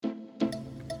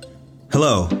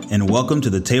Hello, and welcome to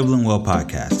the Table and Well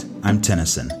podcast. I'm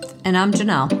Tennyson. And I'm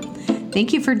Janelle.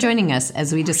 Thank you for joining us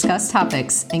as we discuss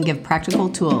topics and give practical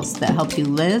tools that help you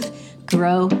live,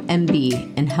 grow, and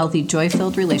be in healthy,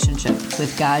 joy-filled relationship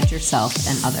with God, yourself,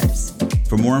 and others.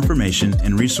 For more information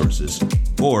and resources,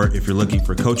 or if you're looking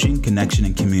for coaching, connection,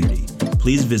 and community,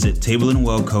 please visit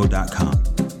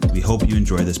tableandwellco.com. We hope you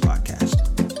enjoy this podcast.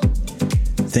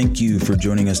 Thank you for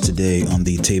joining us today on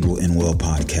the Table and Well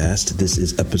podcast. This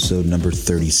is episode number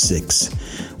 36.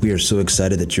 We are so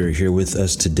excited that you're here with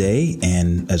us today.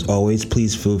 And as always,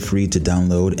 please feel free to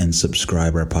download and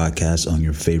subscribe our podcast on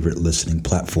your favorite listening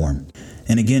platform.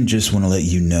 And again, just want to let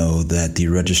you know that the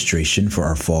registration for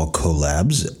our fall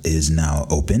collabs is now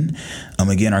open.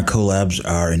 Again, our collabs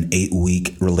are an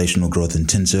 8-week relational growth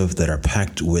intensive that are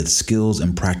packed with skills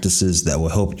and practices that will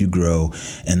help you grow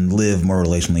and live more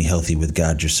relationally healthy with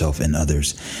God, yourself, and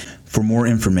others. For more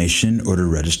information or to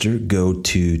register, go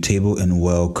to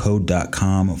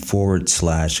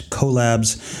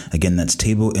tableandwellco.com/collabs. Again, that's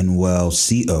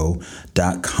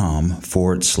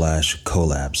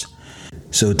tableandwellco.com/collabs.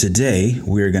 So today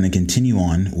we are going to continue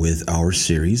on with our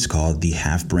series called The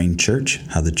Half-Brain Church,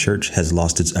 How the Church Has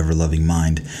Lost Its Ever-Loving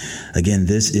Mind. Again,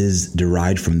 this is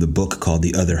derived from the book called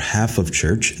The Other Half of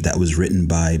Church that was written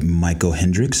by Michael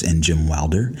Hendricks and Jim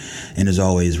Wilder. And as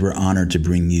always, we're honored to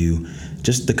bring you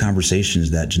just the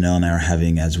conversations that Janelle and I are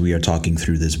having as we are talking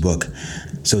through this book.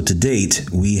 So to date,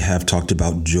 we have talked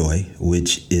about joy,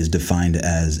 which is defined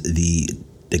as the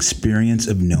experience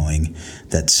of knowing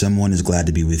that someone is glad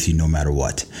to be with you no matter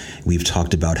what. We've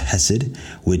talked about Hesed,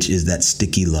 which is that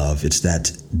sticky love. It's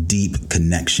that deep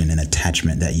connection and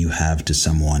attachment that you have to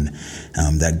someone,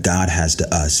 that God has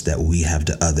to us, that we have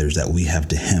to others, that we have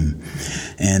to Him.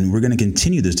 And we're going to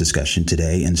continue this discussion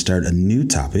today and start a new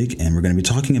topic. And we're going to be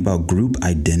talking about group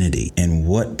identity and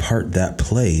what part that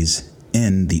plays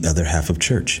in the other half of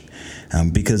church.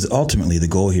 Because ultimately the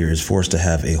goal here is for us to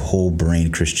have a whole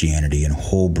brain Christianity and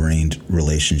whole brained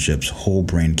relationships, whole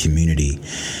brain community,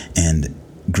 and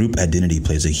group identity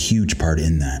plays a huge part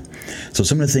in that. So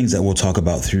some of the things that we'll talk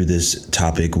about through this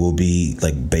topic will be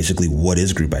like basically what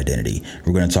is group identity.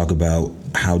 We're going to talk about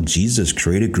how Jesus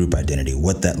created group identity,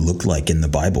 what that looked like in the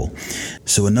Bible.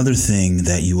 So another thing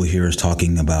that you will hear us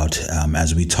talking about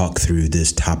as we talk through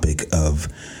this topic of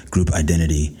group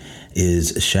identity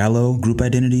is shallow group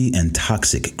identity and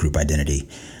toxic group identity.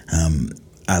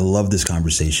 I love this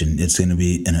conversation. It's going to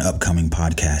be in an upcoming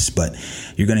podcast, but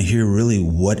you're going to hear really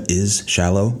what is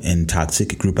shallow and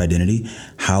toxic group identity,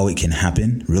 how it can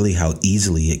happen, really how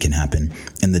easily it can happen,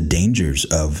 and the dangers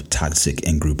of toxic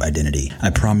and group identity. I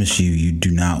promise you, you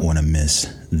do not want to miss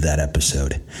that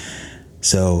episode.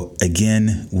 So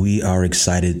again, we are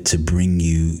excited to bring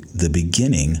you the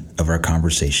beginning of our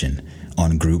conversation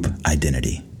on group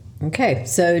identity. Okay,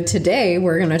 so today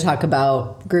we're going to talk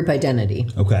about group identity.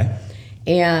 Okay.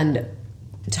 And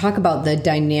talk about the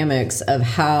dynamics of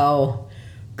how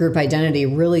group identity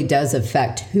really does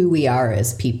affect who we are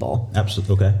as people.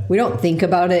 Absolutely. Okay. We don't think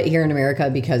about it here in America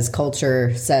because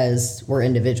culture says we're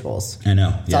individuals. I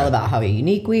know. It's all about how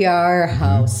unique we are,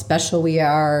 how special we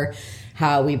are,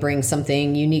 how we bring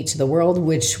something unique to the world,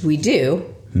 which we do.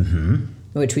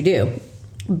 Which we do.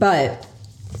 But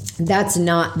that's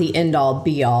not the end-all,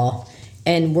 be-all.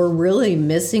 And we're really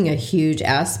missing a huge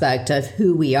aspect of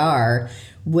who we are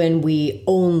when we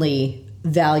only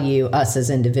value us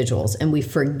as individuals. And we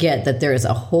forget that there is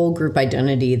a whole group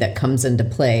identity that comes into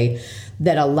play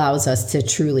that allows us to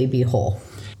truly be whole.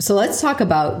 So let's talk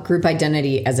about group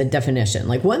identity as a definition.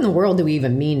 Like, what in the world do we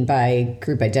even mean by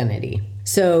group identity?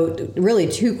 So really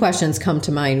two questions come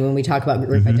to mind when we talk about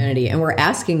group identity. And we're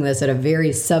asking this at a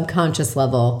very subconscious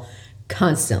level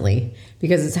constantly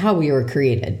because it's how we were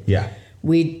created. Yeah.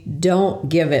 We don't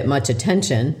give it much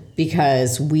attention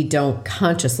because we don't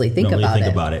consciously think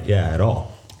about it. Yeah, at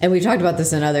all. And we've talked about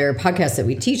this in other podcasts that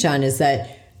we teach on, is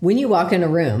that when you walk in a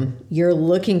room, you're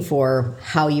looking for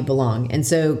how you belong. And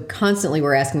so constantly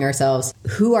we're asking ourselves,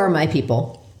 who are my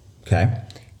people? Okay.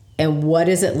 And what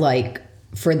is it like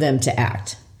for them to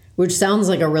act? Which sounds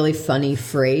like a really funny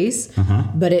phrase,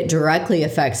 but it directly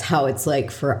affects how it's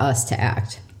like for us to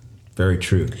act. Very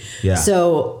true. Yeah.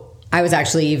 So I was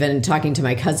actually even talking to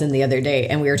my cousin the other day,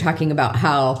 and we were talking about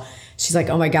how she's like,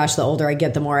 oh my gosh, the older I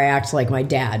get, the more I act like my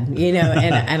dad, you know,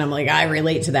 and I'm like, I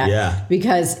relate to that. Yeah.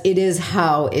 Because it is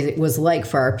how it was like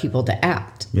for our people to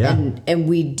act. Yeah. And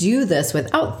we do this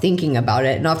without thinking about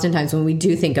it. And oftentimes when we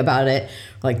do think about it,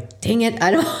 we're like, dang it,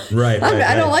 I don't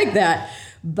like that.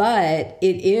 But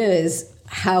it is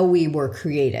how we were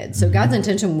created. So God's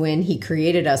intention when he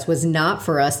created us was not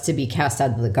for us to be cast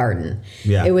out of the garden.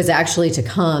 Yeah. It was actually to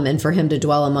come and for him to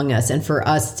dwell among us and for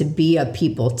us to be a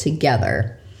people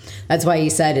together. That's why he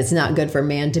said it's not good for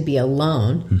man to be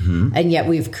alone. And yet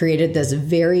we've created this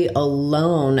very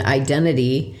alone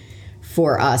identity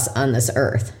for us on this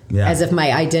earth. Yeah. As if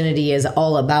my identity is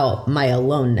all about my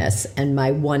aloneness and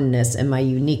my oneness and my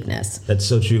uniqueness. That's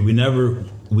so true.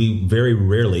 We very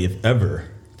rarely, if ever,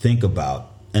 think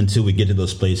about until we get to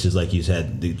those places, like you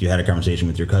said, you had a conversation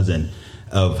with your cousin,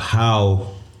 of how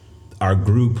our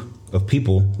group of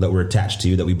people that we're attached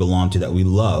to, that we belong to, that we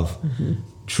love,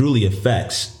 truly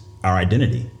affects our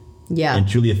identity. Yeah. And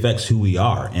truly affects who we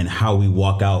are and how we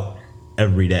walk out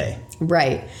every day.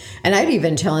 Right. And I'd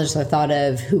even challenge the thought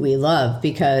of who we love,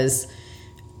 because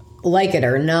like it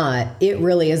or not, it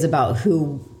really is about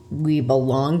who we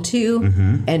belong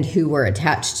to and who we're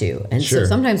attached to. And so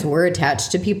sometimes we're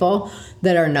attached to people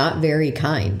that are not very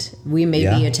kind. We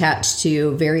may be attached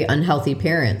to very unhealthy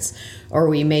parents, or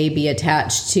we may be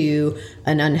attached to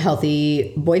an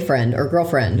unhealthy boyfriend or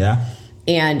girlfriend.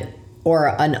 Or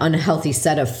an unhealthy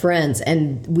set of friends,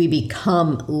 and we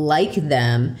become like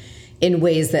them in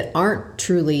ways that aren't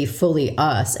truly fully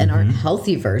us and aren't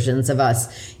healthy versions of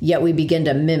us, yet we begin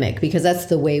to mimic, because that's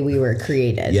the way we were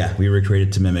created. Yeah, we were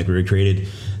created to mimic. We were created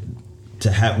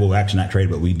to have, well, actually not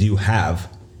created, but we do have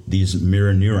these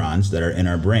mirror neurons that are in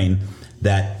our brain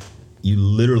that you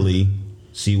literally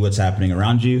see what's happening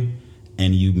around you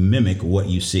and you mimic what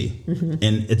you see.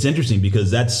 And it's interesting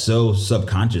because that's so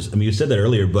subconscious. I mean, you said that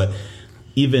earlier, but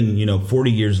even,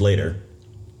 40 years later,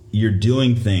 you're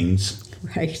doing things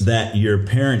that your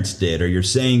parents did, or you're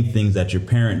saying things that your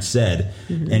parents said,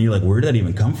 and you're like, where did that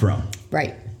even come from?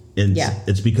 Right. And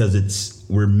it's because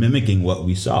we're mimicking what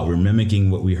we saw. We're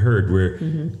mimicking what we heard.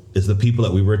 It's the people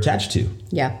that we were attached to.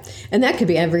 Yeah. And that could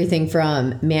be everything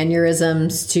from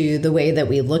mannerisms to the way that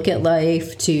we look at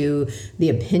life to the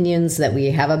opinions that we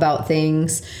have about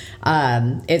things.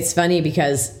 It's funny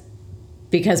because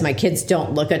my kids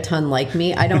don't look a ton like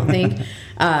me, I don't think.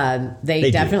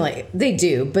 They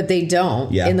do, but they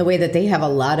don't in the way that they have a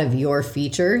lot of your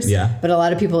features. Yeah. But a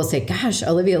lot of people will say, gosh,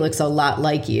 Olivia looks a lot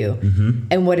like you.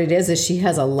 And what it is she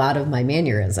has a lot of my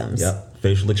mannerisms. Yep.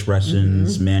 Facial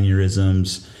expressions,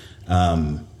 mannerisms,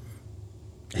 head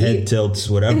tilts,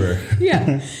 whatever.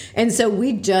 Yeah. And so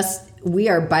we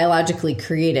are biologically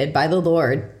created by the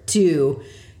Lord to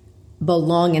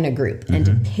belong in a group and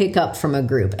to pick up from a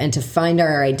group and to find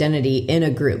our identity in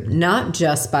a group, not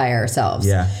just by ourselves.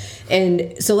 Yeah.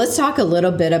 And so let's talk a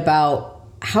little bit about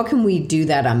how can we do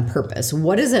that on purpose?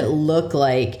 What does it look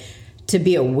like to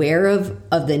be aware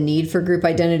of the need for group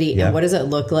identity? And what does it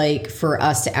look like for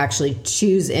us to actually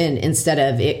choose instead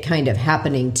of it kind of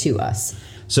happening to us?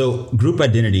 So group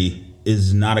identity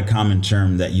is not a common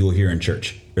term that you will hear in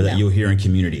church, or that you'll hear in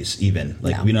communities even.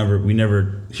 We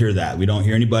never hear that. We don't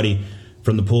hear anybody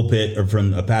from the pulpit or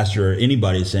from a pastor or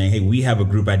anybody saying, hey, we have a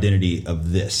group identity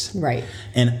of this. Right.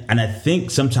 And I think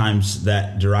sometimes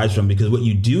that derives from, because what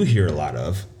you do hear a lot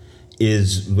of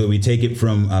is, when we take it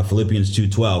from Philippians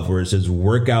 2:12, where it says,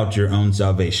 work out your own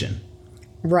salvation.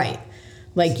 Right.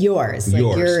 Like yours.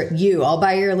 Like you all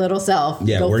by your little self.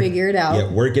 Go figure it out.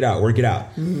 Yeah, work it out.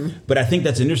 But I think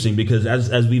that's interesting, because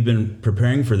as we've been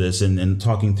preparing for this and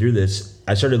talking through this,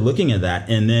 I started looking at that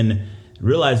and then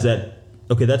realized that,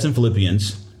 okay, that's in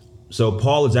Philippians. So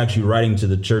Paul is actually writing to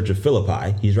the church of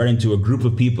Philippi. He's writing to a group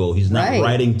of people. He's not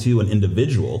writing to an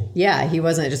individual. Yeah, he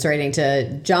wasn't just writing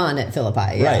to John at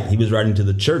Philippi. Yeah. Right. He was writing to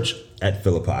the church at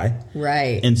Philippi.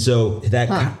 Right. And so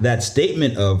that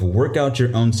statement of work out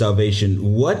your own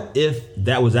salvation, what if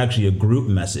that was actually a group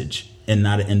message and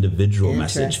not an individual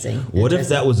message? What if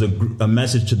that was a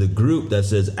message to the group that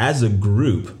says, as a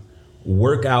group,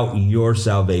 work out your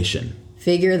salvation?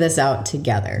 Figure this out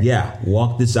together. Yeah,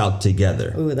 walk this out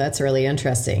together. Ooh, that's really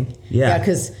interesting. Yeah.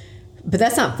 But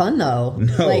that's not fun, though.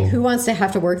 No. Like, who wants to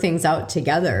have to work things out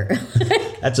together?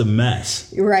 That's a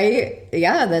mess. Right?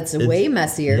 Yeah, that's way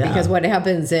messier. Yeah. Because what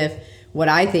happens if what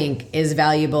I think is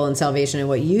valuable in salvation and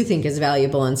what you think is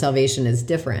valuable in salvation is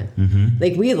different?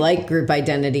 Like, we like group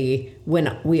identity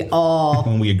when we all...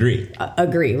 when we agree.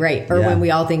 Agree, right. Or when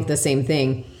we all think the same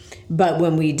thing. But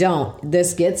when we don't,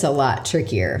 this gets a lot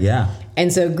trickier. Yeah.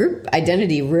 And so group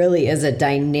identity really is a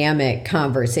dynamic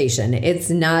conversation. It's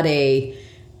not a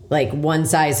one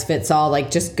size fits all,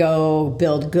 like just go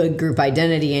build good group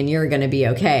identity and you're going to be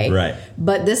okay. Right.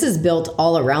 But this is built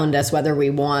all around us, whether we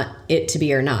want it to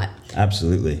be or not.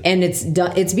 Absolutely. And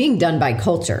it's being done by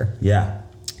culture. Yeah.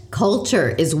 Culture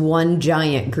is one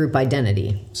giant group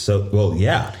identity. So, well,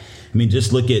 yeah. I mean,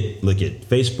 just look at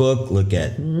Facebook, look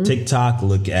at TikTok,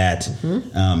 look at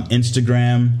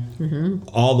Instagram,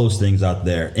 all those things out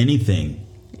there, anything.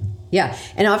 Yeah.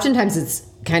 And oftentimes it's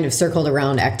kind of circled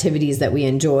around activities that we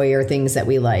enjoy or things that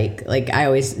we like. Like I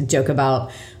always joke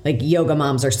about like yoga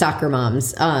moms or soccer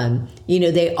moms.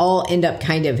 They all end up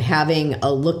kind of having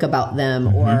a look about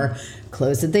them or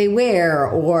clothes that they wear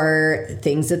or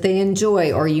things that they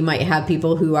enjoy. Or you might have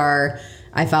people who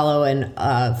I follow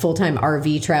a full-time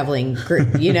RV traveling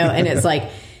group, and it's like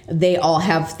they all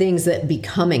have things that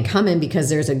become in common because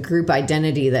there's a group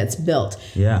identity that's built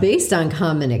based on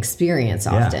common experience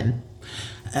often.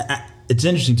 It's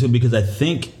interesting, too, because I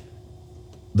think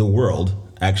the world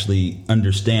actually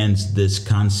understands this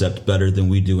concept better than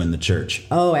we do in the church.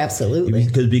 Oh, absolutely.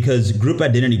 Because group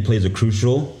identity plays a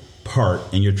crucial part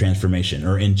in your transformation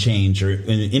or in change or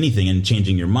in anything, in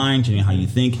changing your mind, changing how you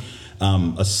think,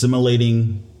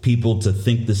 assimilating people to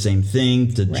think the same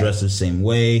thing, to dress the same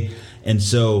way. And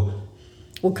so...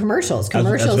 Well, commercials that's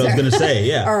what I was going to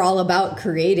say, are all about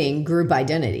creating group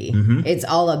identity. It's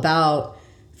all about...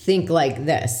 think like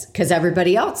this because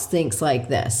everybody else thinks like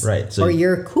this, right? So or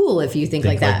you're cool if you think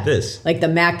like that. This, like the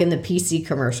Mac and the PC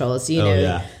commercials,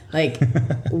 like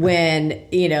when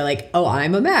like, oh,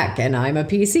 I'm a Mac and I'm a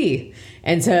PC,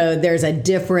 and so there's a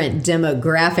different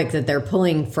demographic that they're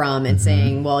pulling from and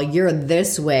saying, well, you're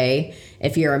this way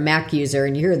if you're a Mac user,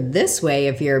 and you're this way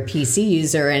if you're a PC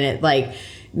user, and it like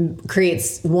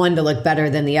creates one to look better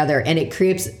than the other, and it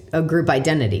creates a group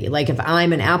identity. Like if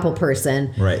I'm an Apple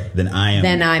person, right, then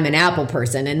I'm an Apple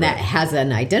person, and that has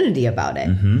an identity about it.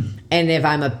 And if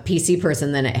I'm a PC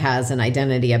person, then it has an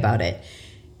identity about it.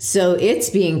 So it's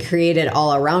being created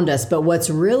all around us. But what's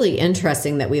really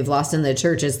interesting that we've lost in the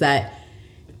church is that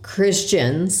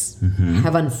Christians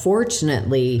have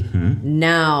unfortunately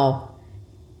now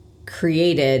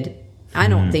created, I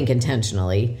don't think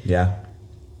intentionally,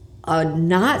 a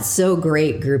not so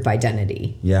great group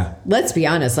identity. Yeah. Let's be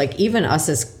honest. Like even us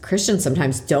as Christians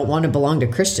sometimes don't want to belong to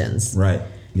Christians. Right.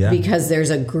 Yeah. Because there's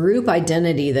a group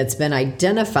identity that's been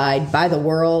identified by the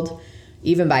world,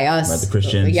 even by us. By the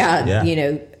Christians.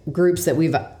 Yeah. Groups that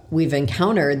we've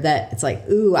encountered that it's like,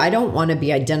 ooh, I don't want to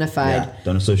be identified. Yeah.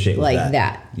 Don't associate with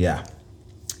that. Yeah.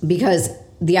 Because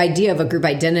the idea of a group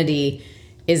identity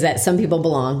is that some people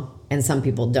belong and some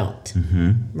people don't.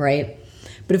 Right?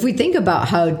 But if we think about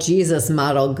how Jesus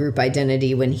modeled group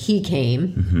identity when he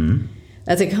came,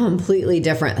 that's a completely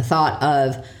different thought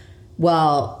of,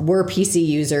 well, we're PC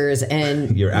users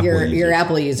and you're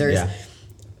Apple users. Yeah.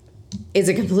 It's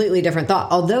a completely different thought,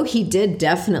 although he did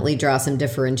definitely draw some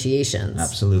differentiations.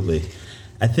 Absolutely.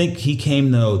 I think he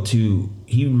came, though,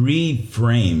 he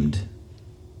reframed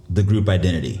the group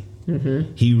identity.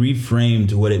 He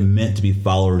reframed what it meant to be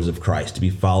followers of Christ, to be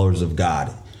followers of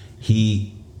God.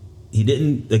 He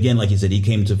didn't, again, like you said, he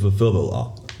came to fulfill the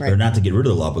law. Right. Or not to get rid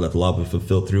of the law, but let the law be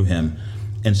fulfilled through him.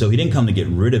 And so he didn't come to get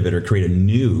rid of it or create a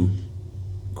new,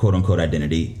 quote-unquote,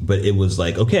 identity. But it was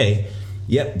like, okay,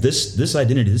 yep, this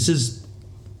identity,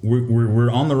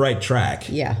 we're on the right track.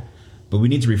 Yeah. But we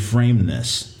need to reframe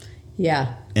this.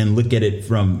 Yeah. And look at it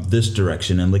from this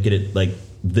direction and look at it like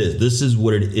this. This is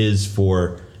what it is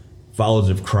for followers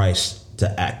of Christ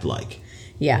to act like.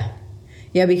 Yeah.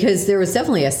 Yeah, because there was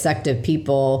definitely a sect of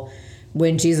people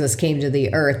when Jesus came to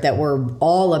the earth that were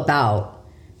all about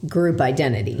group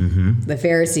identity. The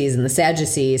Pharisees and the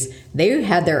Sadducees, they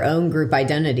had their own group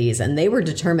identities, and they were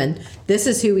determined, this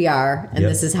is who we are, and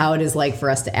this is how it is like for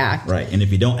us to act. Right, and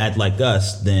if you don't act like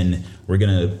us, then we're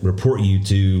going to report you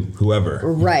to whoever.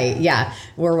 Right, yeah.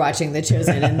 We're watching The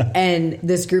Chosen, and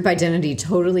this group identity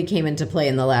totally came into play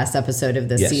in the last episode of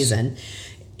this season.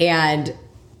 And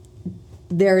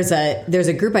there's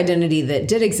a group identity that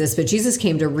did exist, but Jesus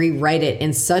came to rewrite it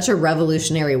in such a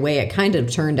revolutionary way. It kind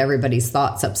of turned everybody's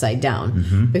thoughts upside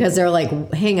down because they're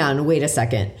like, hang on, wait a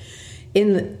second.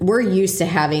 We're used to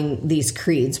having these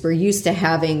creeds. We're used to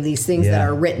having these things that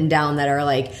are written down that are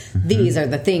like, these are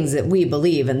the things that we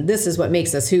believe, and this is what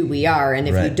makes us who we are. And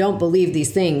if you don't believe these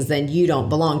things, then you don't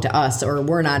belong to us, or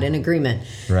we're not in agreement.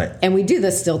 Right. And we do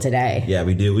this still today. Yeah,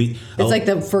 we do. It's like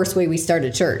the first way we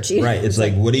started church. Right. It's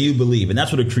like, what do you believe? And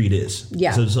that's what a creed is.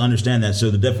 Yeah. So to understand that,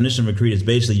 so the definition of a creed is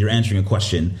basically you're answering a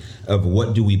question of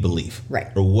what do we believe? Right.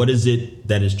 Or what is it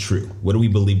that is true? What do we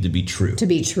believe to be true? To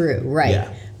be true, right.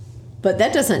 Yeah. But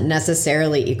that doesn't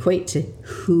necessarily equate to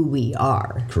who we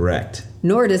are. Correct.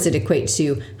 Nor does it equate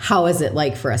to how is it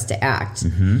like for us to act.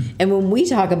 And when we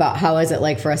talk about how is it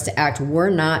like for us to act,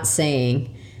 we're not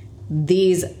saying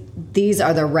these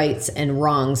are the rights and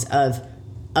wrongs of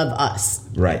us.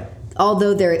 Right.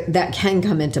 Although that can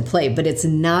come into play, but it's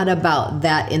not about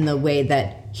that in the way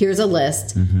that here's a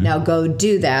list. Now go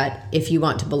do that if you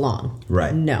want to belong.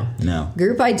 Right. No. No.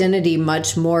 Group identity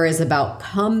much more is about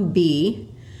come be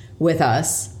with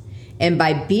us. And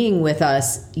by being with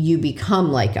us, you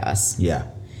become like us. Yeah.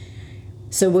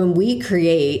 So when we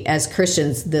create as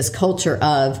Christians this culture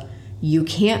of you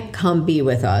can't come be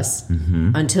with us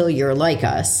until you're like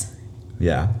us.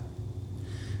 Yeah.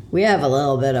 We have a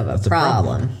little bit of a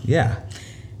problem. Yeah.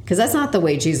 Because that's not the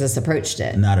way Jesus approached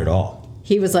it. Not at all.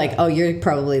 He was like, oh, you're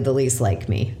probably the least like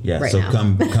me right so now.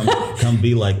 come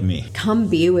be like me. Come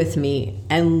be with me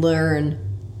and learn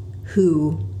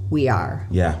who we are.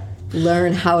 Yeah.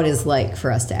 Learn how it is like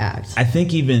for us to act. I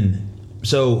think even,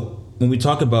 so when we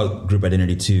talk about group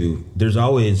identity too, there's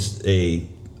always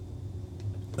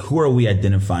who are we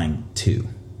identifying to?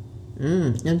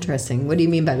 Interesting. What do you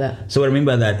mean by that? So what I mean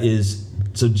by that is,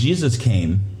 so Jesus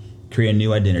came, create a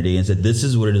new identity, and said, this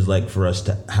is what it is like for us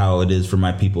how it is for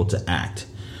my people to act.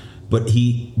 But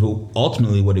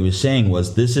ultimately what he was saying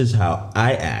was, this is how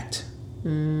I act.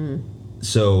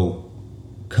 So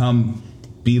come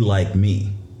be like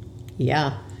me.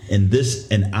 Yeah.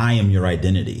 And I am your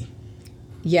identity.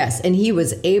 Yes. And he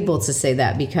was able to say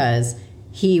that because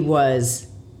he was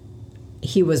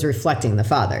reflecting the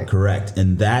Father. Correct.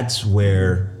 And that's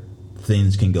where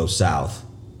things can go south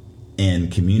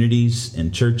in communities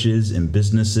and churches and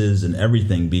businesses and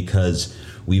everything, because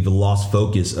we've lost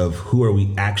focus of who are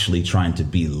we actually trying to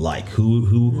be like?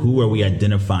 Who are we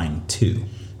identifying to?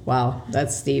 Wow,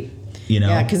 that's deep.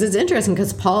 Yeah, because it's interesting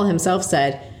because Paul himself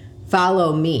said,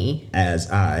 follow me as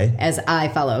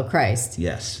I follow Christ.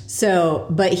 Yes. So,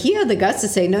 but he had the guts to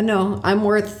say, no, I'm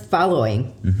worth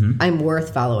following. I'm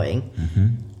worth following.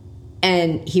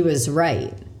 And he was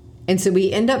right. And so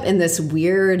we end up in this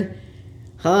weird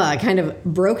kind of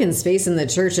broken space in the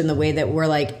church in the way that we're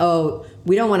like, oh,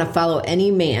 we don't want to follow any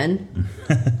man.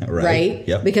 Right?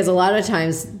 Yep. Because a lot of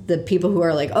times the people who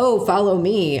are like, oh, follow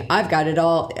me, I've got it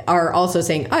all, are also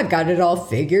saying, I've got it all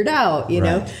figured out, you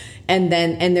know? And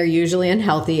they're usually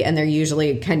unhealthy, and they're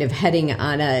usually kind of heading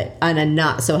on a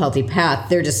not so healthy path.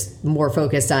 They're just more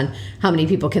focused on how many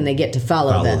people can they get to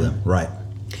follow them. Right.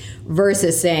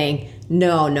 Versus saying,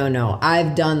 no,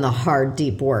 I've done the hard,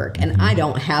 deep work, and I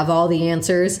don't have all the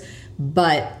answers,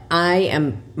 but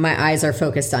my eyes are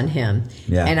focused on him.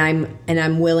 Yeah. And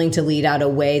I'm willing to lead out a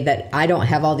way that I don't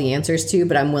have all the answers to,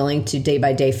 but I'm willing to day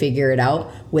by day figure it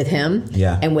out with him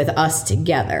and with us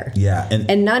together. Yeah.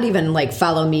 And not even like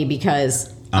follow me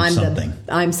because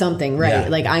I'm something, right? Yeah.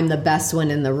 Like I'm the best one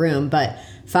in the room, but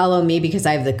follow me because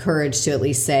I have the courage to at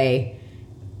least say,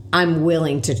 I'm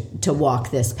willing to walk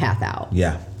this path out.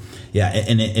 Yeah. Yeah.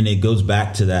 And it goes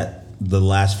back to the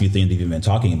last few things we've been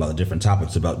talking about, the different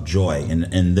topics about joy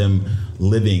and them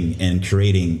living and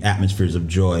creating atmospheres of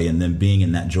joy and them being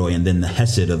in that joy, and then the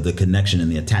hesed of the connection and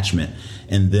the attachment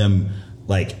and them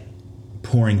like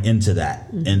pouring into that.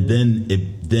 And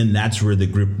then that's where the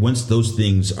group, once those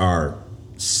things are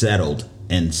settled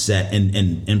and set and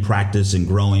in practice and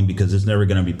growing, because it's never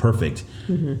going to be perfect.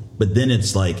 But then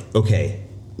it's like, okay,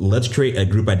 let's create a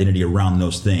group identity around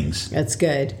those things. That's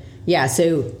good. Yeah,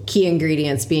 so key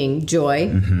ingredients being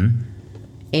joy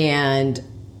and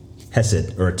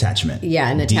hesed or attachment. Yeah,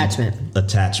 an attachment. Deep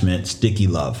attachment, sticky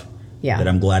love. Yeah. That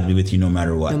I'm glad to be with you no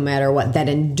matter what. No matter what. That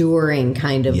enduring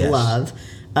kind of love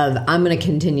of I'm going to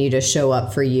continue to show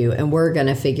up for you and we're going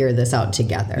to figure this out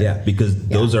together. Yeah, because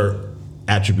those are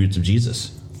attributes of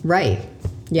Jesus. Right.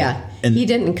 Yeah. And he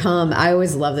didn't come. I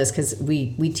always love this because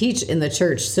we teach in the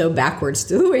church so backwards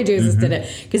to the way Jesus did it.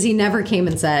 Because he never came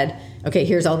and said, okay,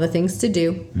 here's all the things to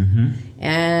do.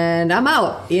 And I'm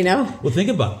out, you know? Well, think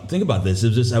about this.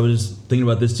 I was just thinking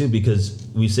about this too, because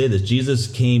we say this. Jesus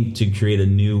came to create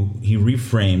he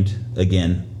reframed,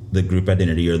 again, the group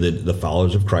identity, or the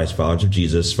followers of Christ, followers of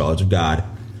Jesus, followers of God.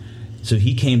 So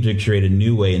he came to create a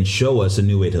new way and show us a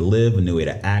new way to live, a new way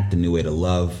to act, a new way to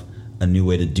love, a new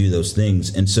way to do those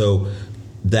things. And so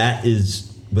but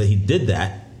he did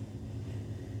that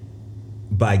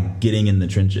by getting in the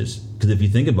trenches. Because if you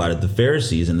think about it, the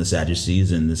Pharisees and the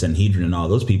Sadducees and the Sanhedrin and all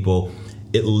those people,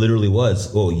 it literally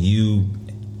was, oh, you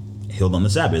healed on the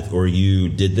Sabbath, or you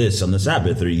did this on the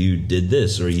Sabbath, or you did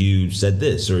this, or you said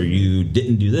this, or you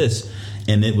didn't do this.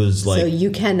 And it was like, so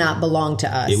you cannot belong to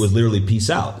us. It was literally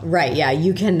peace out. Right. Yeah.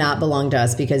 You cannot belong to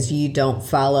us because you don't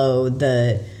follow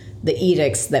the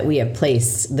edicts that we have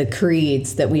placed, the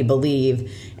creeds that we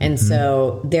believe. And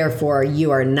so therefore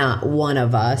you are not one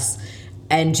of us.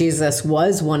 And Jesus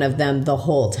was one of them the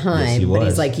whole time. Yes, he was. But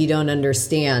he's like, you don't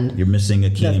understand. You're missing a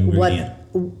key ingredient.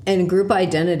 And group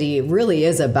identity really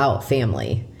is about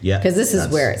family. Yeah. Because this is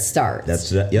where it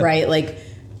starts. Yep. Right? Like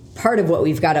part of what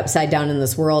we've got upside down in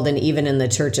this world and even in the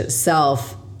church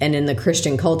itself and in the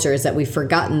Christian culture is that we've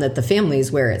forgotten that the family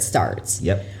is where it starts.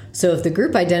 Yep. So if the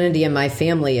group identity in my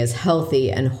family is healthy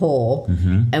and whole,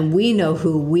 and we know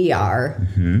who we are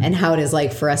and how it is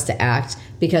like for us to act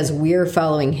because we're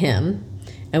following him,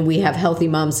 and we have healthy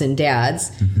moms and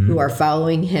dads who are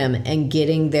following him and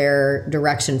getting their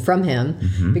direction from him.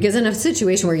 Because in a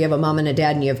situation where you have a mom and a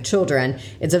dad and you have children,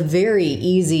 it's a very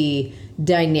easy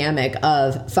dynamic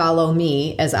of follow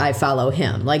me as I follow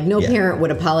him. Like no parent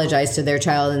would apologize to their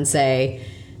child and say,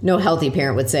 no healthy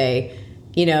parent would say,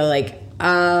 you know, like,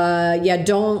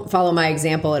 don't follow my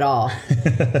example at all.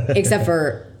 Except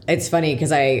for, it's funny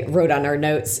because I wrote on our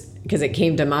notes, because it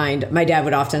came to mind, my dad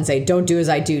would often say, don't do as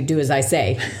I do as I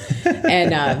say.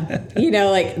 And, you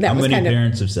know, like that was kind of... How many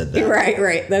parents have said that?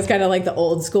 Right. That's kind of like the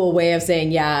old school way of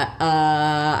saying,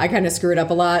 I kind of screwed up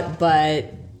a lot,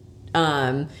 but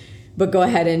go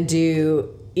ahead and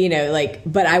do... You know, like,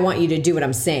 but I want you to do what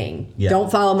I'm saying. Yeah.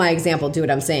 Don't follow my example, do what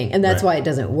I'm saying. And that's why it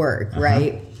doesn't work,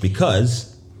 right? Because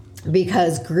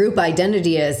group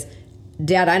identity is,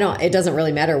 Dad, it doesn't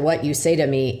really matter what you say to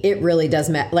me. It really does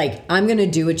matter. Like, I'm going to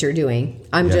do what you're doing.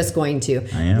 I'm just going to.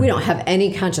 We don't have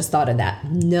any conscious thought of that.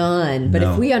 None. But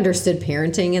if we understood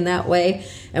parenting in that way,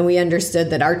 and we understood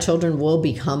that our children will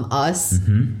become us,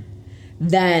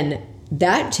 then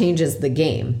that changes the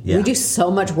game. We do so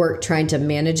much work trying to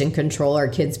manage and control our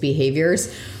kids'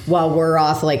 behaviors while we're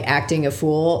off like acting a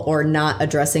fool or not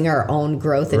addressing our own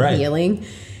growth and healing.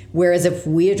 Whereas if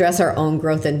we address our own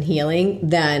growth and healing,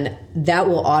 then that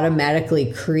will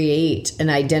automatically create an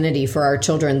identity for our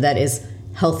children that is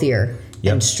healthier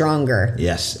and stronger.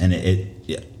 Yes, and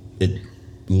it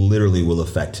literally will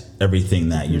affect everything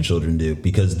that your children do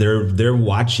because they're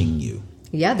watching you.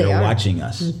 Yeah, they're watching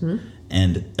us.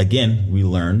 And again, we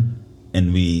learn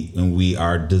and we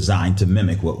are designed to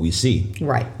mimic what we see.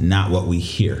 Right. Not what we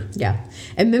hear. Yeah.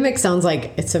 And mimic sounds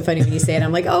like, it's so funny when you say it.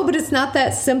 I'm like, oh, but it's not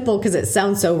that simple because it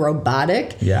sounds so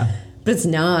robotic. Yeah. But it's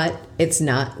not. It's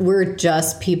not. We're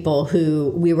just people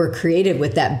who we were created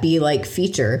with that be-like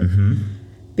feature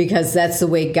because that's the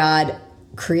way God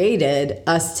created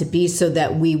us to be so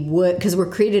that we would, because we're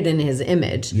created in his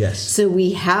image. Yes. So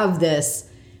we have this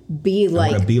be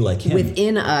like him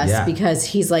within us because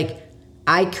he's like,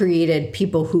 I created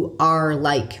people who are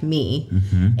like me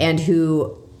and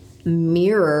who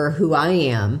mirror who I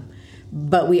am,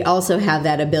 but we also have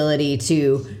that ability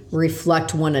to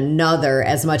reflect one another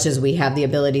as much as we have the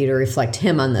ability to reflect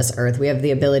him on this earth. We have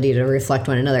the ability to reflect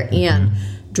one another and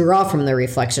draw from the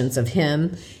reflections of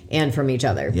him and from each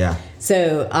other. Yeah.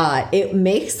 So it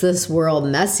makes this world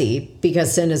messy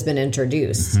because sin has been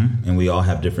introduced. And we all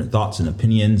have different thoughts and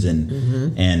opinions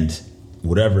and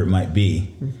whatever it might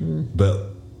be. But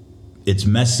it's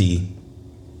messy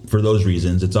for those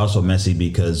reasons. It's also messy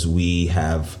because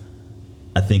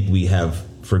I think we have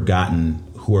forgotten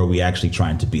who are we actually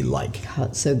trying to be like. Oh,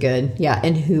 it's so good. Yeah.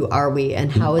 And who are we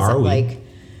and how is it like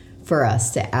for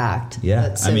us to act? Yeah.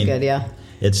 That's so good. Yeah.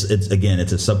 It's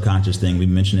a subconscious thing. We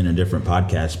mentioned it in a different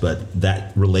podcast, but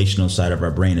that relational side of our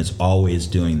brain is always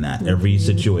doing that. Every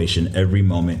situation, every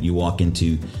moment you walk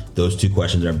into, those two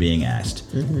questions are being asked.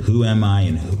 Who am I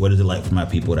and what is it like for my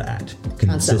people to act?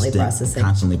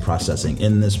 Constantly processing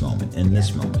in this moment, in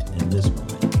this moment, in this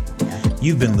moment.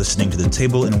 You've been listening to the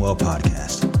Table and Well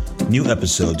podcast. New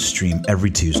episodes stream every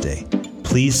Tuesday.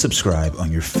 Please subscribe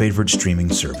on your favorite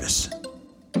streaming service.